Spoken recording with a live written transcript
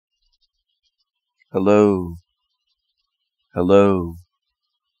Hello. Hello.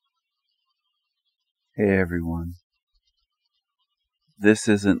 Hey everyone. This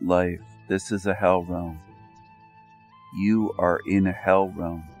isn't life. This is a hell realm. You are in a hell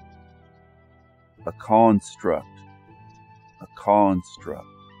realm. A construct. A construct.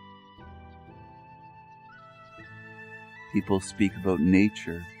 People speak about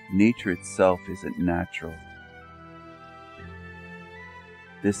nature. Nature itself isn't natural.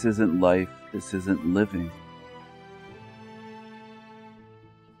 This isn't life. This isn't living.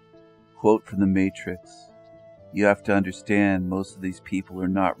 Quote from the Matrix. You have to understand most of these people are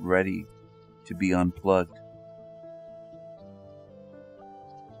not ready to be unplugged.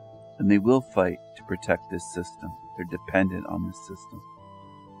 And they will fight to protect this system. They're dependent on this system.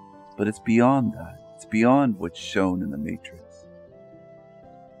 But it's beyond that. It's beyond what's shown in the Matrix.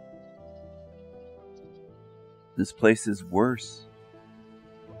 This place is worse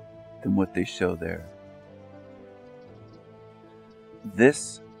than what they show there.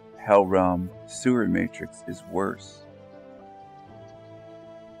 This hell realm sewer matrix is worse.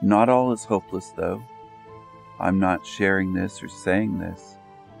 Not all is hopeless though. I'm not sharing this or saying this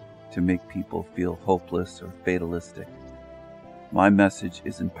to make people feel hopeless or fatalistic. My message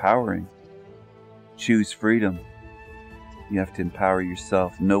is empowering. Choose freedom. You have to empower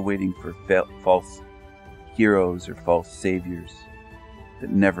yourself. No waiting for false heroes or false saviors that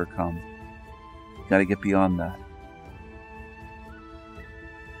never come. You gotta get beyond that.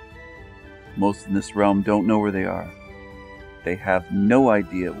 Most in this realm don't know where they are. They have no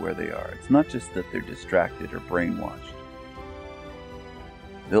idea where they are. It's not just that they're distracted or brainwashed.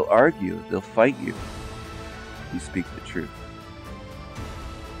 They'll argue, they'll fight you. You speak the truth.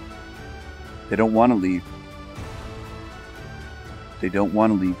 They don't want to leave. They don't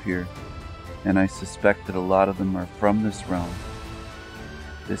want to leave here. And I suspect that a lot of them are from this realm.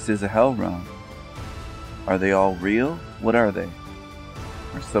 This is a hell realm. Are they all real? What are they?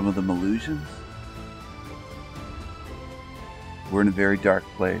 Are some of them illusions? We're in a very dark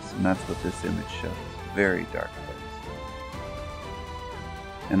place, and that's what this image shows. Very dark place.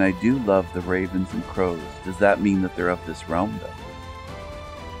 And I do love the ravens and crows. Does that mean that they're of this realm, though?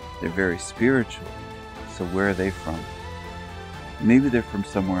 They're very spiritual. So where are they from? Maybe they're from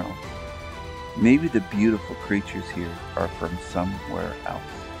somewhere else. Maybe the beautiful creatures here are from somewhere else.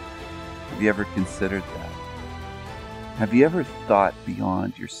 Have you ever considered that? Have you ever thought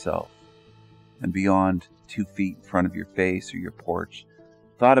beyond yourself and beyond 2 feet in front of your face or your porch?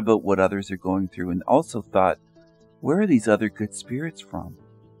 Thought about what others are going through and also thought, where are these other good spirits from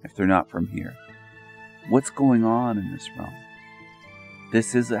if they're not from here? What's going on in this realm?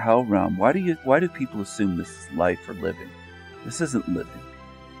 This is a hell realm. Why do people assume this is life or living? This isn't living.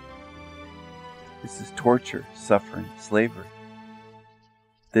 This is torture, suffering, slavery.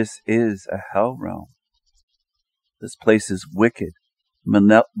 This is a hell realm. This place is wicked,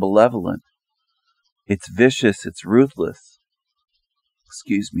 malevolent. It's vicious, it's ruthless.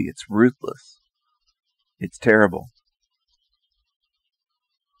 It's ruthless. It's terrible.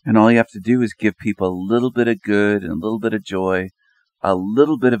 And all you have to do is give people a little bit of good and a little bit of joy, a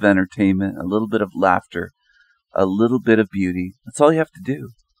little bit of entertainment, a little bit of laughter, a little bit of beauty. That's all you have to do.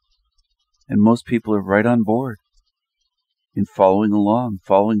 And most people are right on board in following along,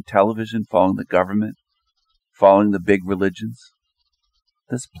 following television, following the government, following the big religions.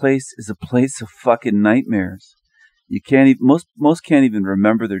 This place is a place of fucking nightmares. You can't even, most can't even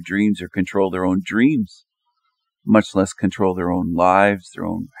remember their dreams or control their own dreams, much less control their own lives, their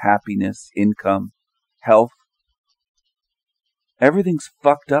own happiness, income, health. Everything's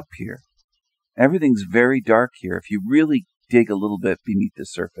fucked up here. Everything's very dark here. If you really dig a little bit beneath the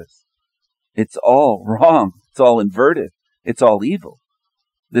surface, it's all wrong. It's all inverted. It's all evil.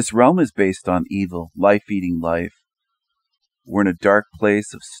 This realm is based on evil, life eating life. We're in a dark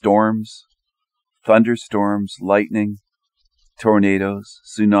place of storms, thunderstorms, lightning, tornadoes,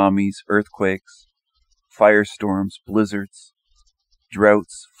 tsunamis, earthquakes, firestorms, blizzards,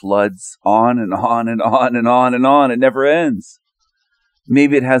 droughts, floods, on and on and on and on and on. It never ends.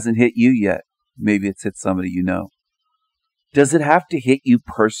 Maybe it hasn't hit you yet. Maybe it's hit somebody you know. Does it have to hit you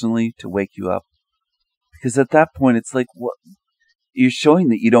personally to wake you up? Because at that point, it's like, what? You're showing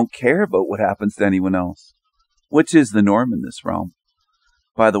that you don't care about what happens to anyone else, which is the norm in this realm.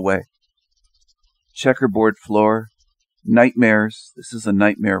 By the way, checkerboard floor, nightmares. This is a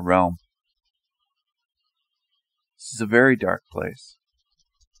nightmare realm. This is a very dark place.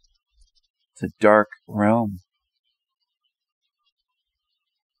 It's a dark realm.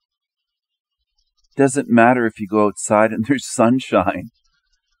 Doesn't matter if you go outside and there's sunshine.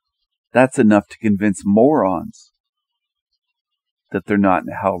 That's enough to convince morons that they're not in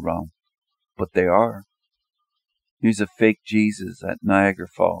a hell realm. but they are. Here's a fake Jesus at Niagara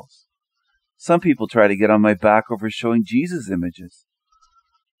Falls. Some people try to get on my back over showing Jesus images.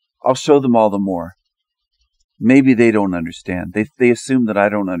 I'll show them all the more. Maybe they don't understand. They assume that I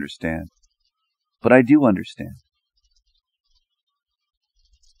don't understand. But I do understand.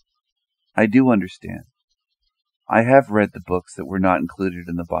 I do understand. I have read the books that were not included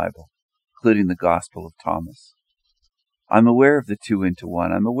in the Bible, including the Gospel of Thomas. I'm aware of the 2 into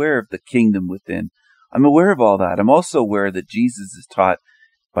 1. I'm aware of the kingdom within. I'm aware of all that. I'm also aware that Jesus is taught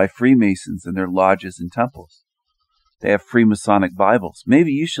by Freemasons in their lodges and temples. They have Freemasonic Bibles.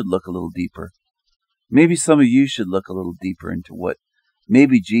 Maybe you should look a little deeper. Maybe some of you should look a little deeper into what.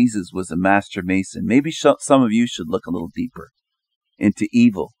 Maybe Jesus was a master mason. Maybe some of you should look a little deeper into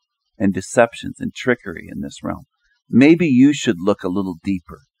evil and deceptions and trickery in this realm. Maybe you should look a little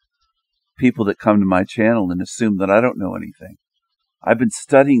deeper. People that come to my channel and assume that I don't know anything. I've been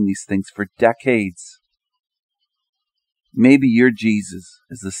studying these things for decades. Maybe your Jesus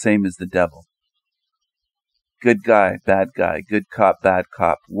is the same as the devil. Good guy, good cop, bad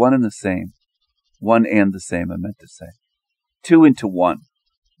cop. One and the same. One and the same, I meant to say. 2 into 1.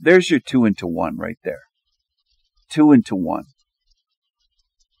 There's your 2 into 1 right there. 2 into 1.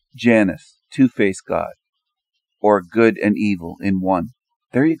 Janus, two-faced God. Or good and evil in one.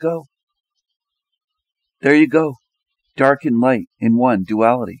 There you go. There you go. Dark and light in one,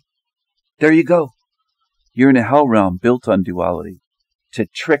 duality. There you go. You're in a hell realm built on duality. To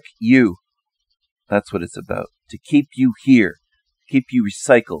trick you. That's what it's about. To keep you here. Keep you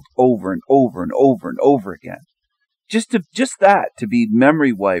recycled over and over and over and over again. Just that, to be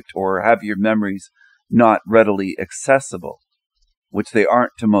memory wiped or have your memories not readily accessible, which they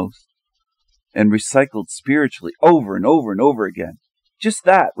aren't to most, and recycled spiritually over and over and over again. Just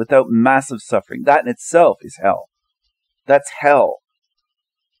that, without massive suffering. That in itself is hell. That's hell.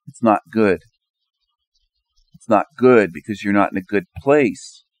 It's not good. It's not good because you're not in a good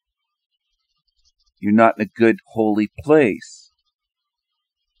place. You're not in a good, holy place.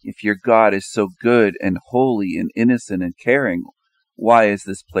 If your God is so good and holy and innocent and caring, why is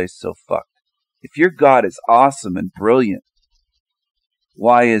this place so fucked? If your God is awesome and brilliant,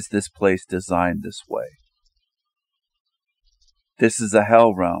 why is this place designed this way? This is a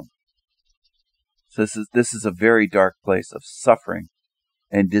hell realm. So this is a very dark place of suffering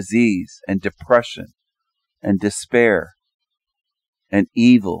and disease and depression and despair and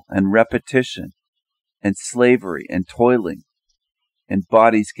evil and repetition and slavery and toiling and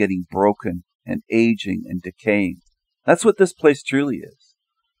bodies getting broken and aging and decaying. That's what this place truly is.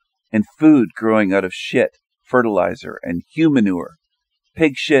 And food growing out of shit, fertilizer and humanure,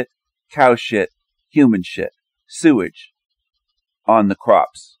 pig shit, cow shit, human shit, sewage on the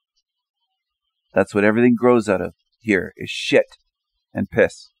crops. That's what everything grows out of here is shit and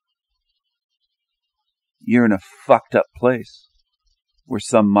piss. You're in a fucked up place where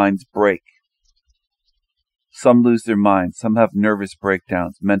some minds break. Some lose their minds. Some have nervous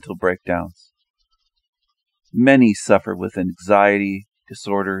breakdowns, mental breakdowns. Many suffer with anxiety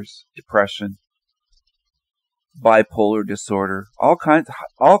disorders, depression, bipolar disorder, all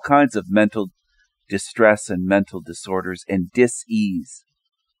kinds of mental distress and mental disorders and dis-ease.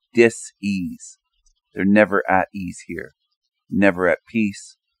 Dis-ease. They're never at ease here. Never at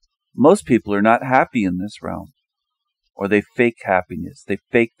peace. Most people are not happy in this realm. Or they fake happiness. They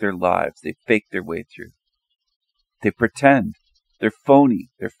fake their lives. They fake their way through. They pretend. They're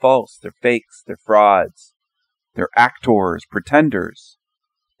phony. They're false. They're fakes. They're frauds. They're actors, pretenders.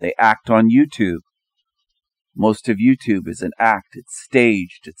 They act on YouTube. Most of YouTube is an act. It's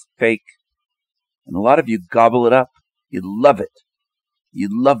staged. It's fake. And a lot of you gobble it up. You love it. You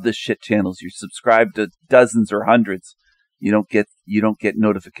love the shit channels. You're subscribed to dozens or hundreds. You don't get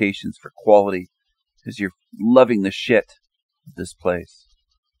notifications for quality because you're loving the shit of this place.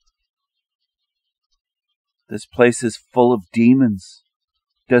 This place is full of demons.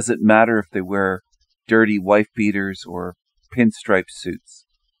 Doesn't matter if they wear dirty wife beaters or pinstripe suits.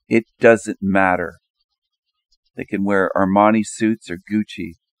 It doesn't matter. They can wear Armani suits or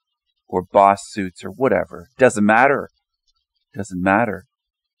Gucci or Boss suits or whatever. Doesn't matter. Doesn't matter.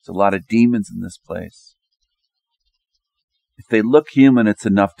 There's a lot of demons in this place. If they look human, it's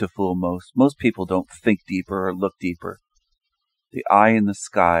enough to fool most. Most people don't think deeper or look deeper. The eye in the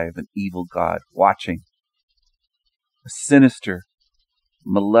sky of an evil God watching. A sinister,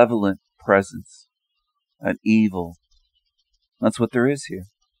 malevolent presence. An evil. That's what there is here.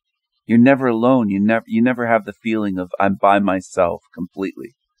 You're never alone. You never have the feeling of I'm by myself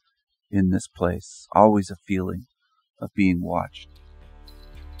completely in this place. Always a feeling of being watched.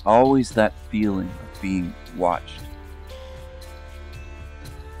 Always that feeling of being watched.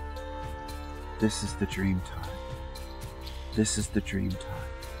 This is the dream time. This is the dream time.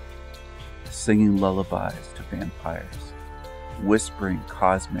 Singing lullabies to vampires, whispering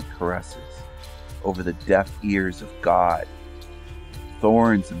cosmic caresses over the deaf ears of God,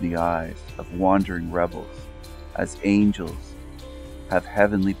 thorns in the eyes of wandering rebels, as angels have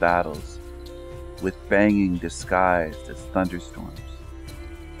heavenly battles with banging disguised as thunderstorms.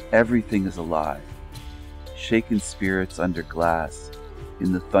 Everything is alive, shaken spirits under glass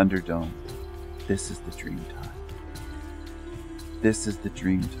in the Thunderdome. This is the dream time. This is the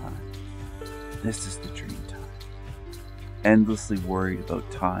dream time. This is the dream time. Endlessly worried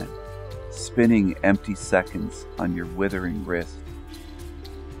about time, spinning empty seconds on your withering wrist.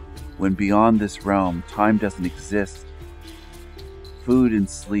 When beyond this realm, time doesn't exist. Food and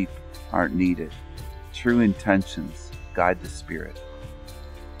sleep aren't needed. True intentions guide the spirit.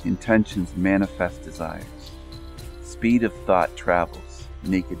 Intentions manifest desires. Speed of thought travels,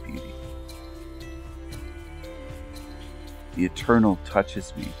 naked beauty. The eternal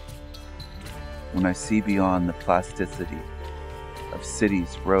touches me when I see beyond the plasticity of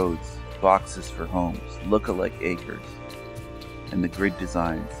cities, roads, boxes for homes, look-alike acres, and the grid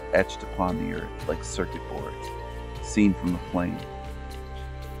designs etched upon the earth like circuit boards, seen from a plane.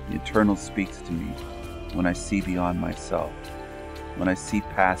 The eternal speaks to me when I see beyond myself, when I see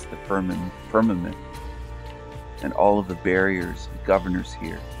past the firmament and all of the barriers and governors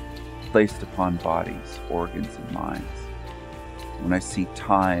here placed upon bodies, organs, and minds. When I see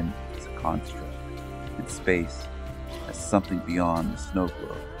time as a construct and space as something beyond the snow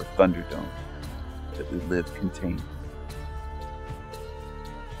globe or thunderdome that we live contained.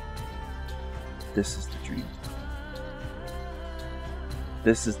 This is the dream time.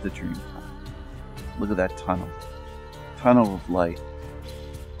 This is the dream time. Look at that tunnel. Tunnel of light.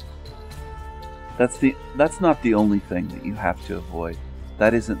 That's not the only thing that you have to avoid.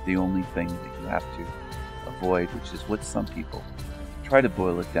 That isn't the only thing that you have to avoid, which is what some people try to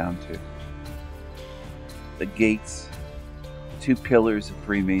boil it down to. The gates, 2 pillars of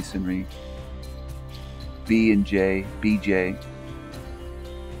Freemasonry, B and J, BJ,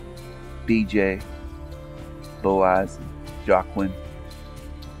 BJ, Boaz, and Joaquin,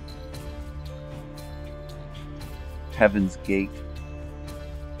 Heaven's Gate.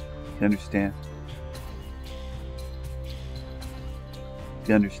 You understand?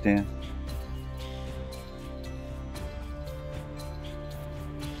 You understand?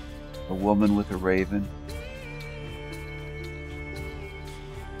 A woman with a raven.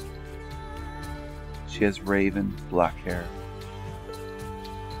 She has raven black hair.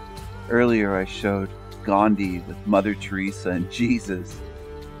 Earlier I showed Gandhi with Mother Teresa and Jesus.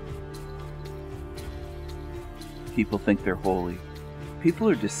 People think they're holy. People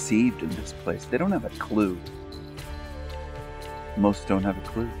are deceived in this place. They don't have a clue. Most don't have a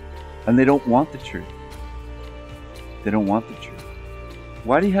clue. And they don't want the truth. They don't want the truth.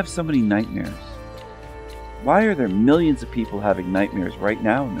 Why do you have so many nightmares? Why are there millions of people having nightmares right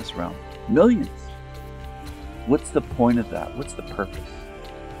now in this realm? Millions. What's the point of that? What's the purpose?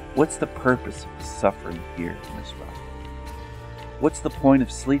 What's the purpose of the suffering here in this realm? What's the point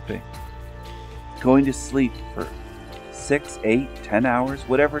of sleeping? Going to sleep for 6, 8, 10 hours,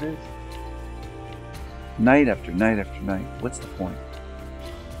 whatever it is. Night after night after night. What's the point?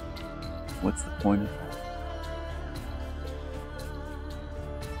 What's the point of that?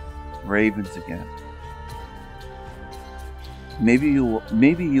 Ravens again. Maybe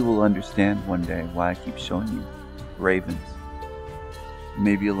you will understand one day why I keep showing you ravens.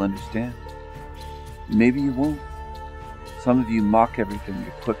 Maybe you'll understand. Maybe you won't. Some of you mock everything.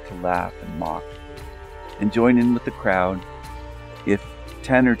 You're quick to laugh and mock and join in with the crowd. If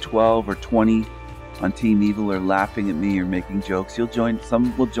 10 or 12 or 20 on Team Evil are laughing at me or making jokes, you'll join.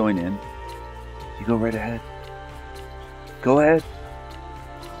 Some will join in. You go right ahead. Go ahead.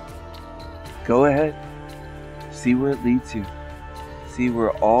 Go ahead. See where it leads you. See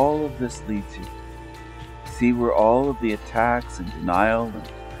where all of this leads you. See where all of the attacks and denial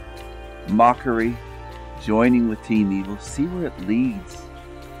and mockery, joining with Team Evil, see where it leads.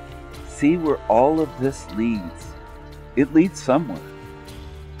 See where all of this leads. It leads somewhere.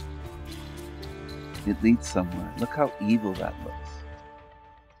 It leads somewhere. Look how evil that looks.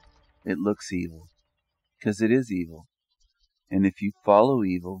 It looks evil. Because it is evil. And if you follow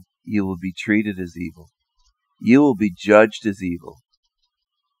evil, you will be treated as evil. You will be judged as evil.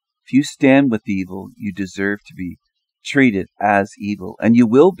 If you stand with evil, you deserve to be treated as evil. And you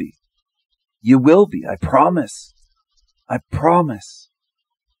will be. You will be. I promise. I promise.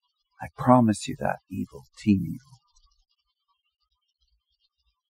 I promise you that, evil, Team Evil.